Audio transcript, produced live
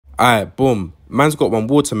Alright, boom. Man's got one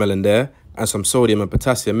watermelon there and some sodium and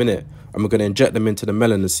potassium in it. And we're going to inject them into the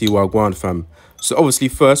melon and see what I want, fam. So obviously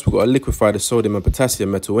first, we've got to liquefy the sodium and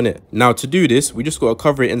potassium metal in it. Now to do this, we just got to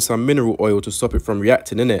cover it in some mineral oil to stop it from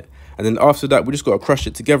reacting in it. And then after that, we just got to crush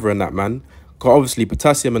it together in that, man. Because obviously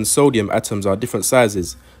potassium and sodium atoms are different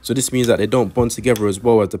sizes. So this means that they don't bond together as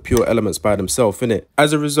well as the pure elements by themselves, innit?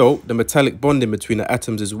 As a result, the metallic bonding between the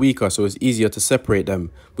atoms is weaker, so it's easier to separate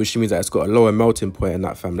them, which means that it's got a lower melting point in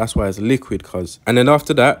that, fam. That's why it's liquid, cuz. And then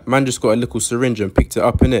after that, man just got a little syringe and picked it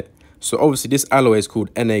up, innit? So obviously this alloy is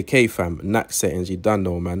called NaK, fam. NaK settings, you done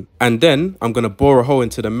know, man. And then I'm going to bore a hole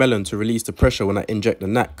into the melon to release the pressure when I inject the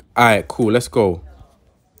NaK. Alright, cool, let's go.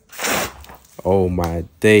 Oh my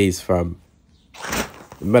days, fam.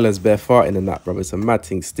 The melon's bare farting in that, bro. It's a mad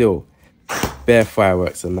thing still. Bare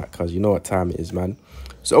fireworks and that, cuz you know what time it is, man.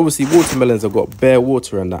 So obviously watermelons have got bare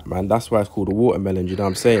water in that, man. That's why it's called a watermelon, you know what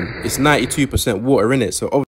I'm saying? It's 92% water in it, so obviously